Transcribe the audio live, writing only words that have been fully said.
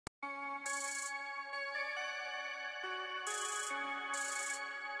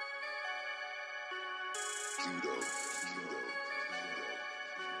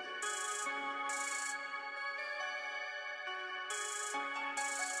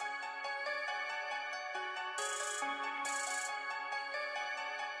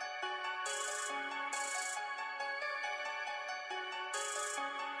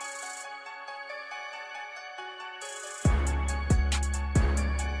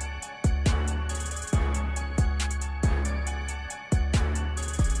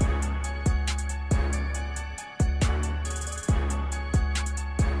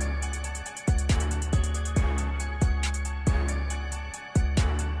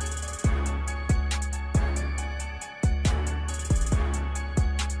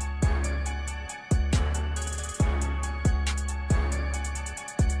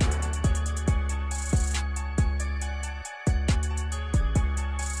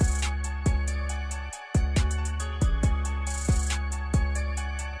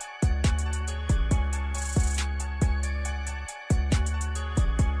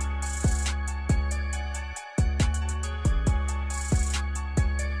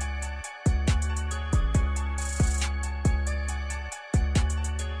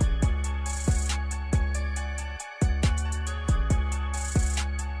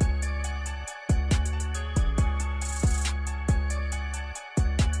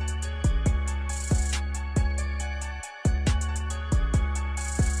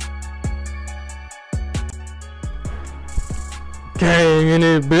Gang in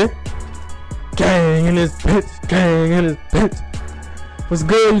this bitch. Gang in this bitch. Gang in this bitch. What's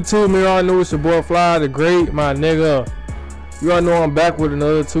good, YouTube? Man, y'all know it's your boy Fly the Great, my nigga. You all know I'm back with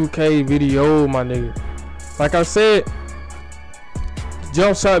another 2K video, my nigga. Like I said, the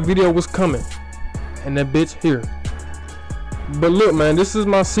jump shot video was coming, and that bitch here. But look, man, this is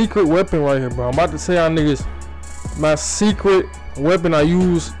my secret weapon right here, bro. I'm about to tell y'all niggas my secret weapon I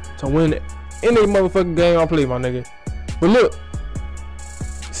use to win any motherfucking game I play, my nigga. But look,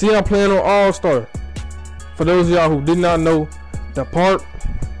 see, I'm playing on All-Star. For those of y'all who did not know, the park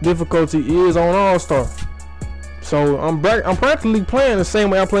difficulty is on All-Star. So I'm practically playing the same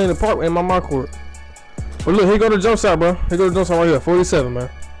way I play in the park in my court. But look, here go the jump shot, bro. Here go the jump shot right here, 47, man.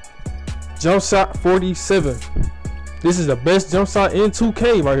 Jump shot 47. This is the best jump shot in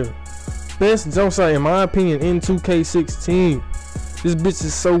 2K right here. Best jump shot in my opinion in 2K16. This bitch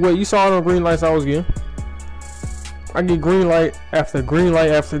is so wet. You saw all the green lights I was getting. I get green light after green light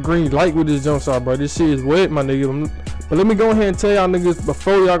after green light with this jump shot, bro. This shit is wet, my nigga. But let me go ahead and tell y'all niggas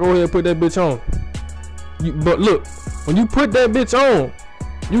before y'all go ahead and put that bitch on. But look, when you put that bitch on,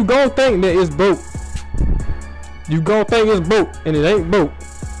 you gon' think that it's broke. You gon' think it's broke, and it ain't broke.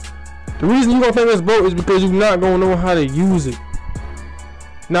 The reason you gon' think it's broke is because you not gonna know how to use it.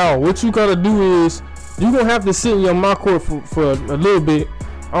 Now, what you gotta do is, you gonna have to sit in your my court for a little bit.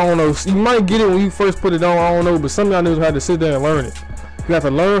 I don't know, you might get it when you first put it on, I don't know, but some of y'all niggas have to sit there and learn it. You have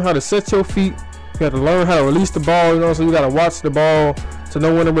to learn how to set your feet. You have to learn how to release the ball, you know, so you gotta watch the ball to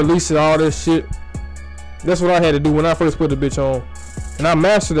know when to release it, all this shit. That's what I had to do when I first put the bitch on. And I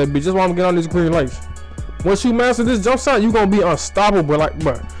mastered that bitch, that's why I'm getting on these green lights. Once you master this jump shot, you gonna be unstoppable, like,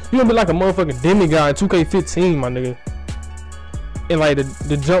 bro. You gonna be like a motherfucking demigod in 2K15, my nigga. In like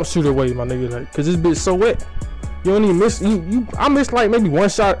the jump shooter way, my nigga, like, cause this bitch so wet. You don't even miss, I missed like maybe one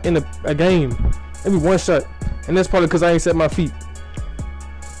shot in a game. Maybe one shot. And that's probably because I ain't set my feet.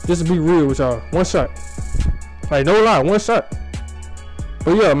 Just to be real with y'all. One shot. Like, no lie, one shot.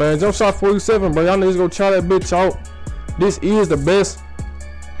 But yeah, man, jump shot 47, bro. Y'all niggas go try that bitch out. This is the best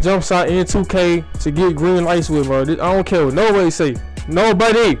jump shot in 2K to get green lights with, bro. I don't care what nobody say.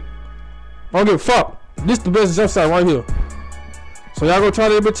 Nobody. I don't give a fuck. This the best jump shot right here. So y'all go try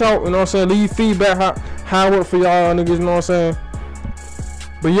that bitch out, you know what I'm saying? Leave feedback how it work for y'all niggas, you know what I'm saying?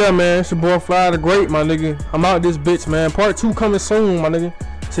 But yeah, man, it's your boy Fly the Great, my nigga. I'm out this bitch, man. Part 2 coming soon, my nigga.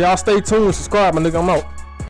 So y'all stay tuned, subscribe, my nigga. I'm out.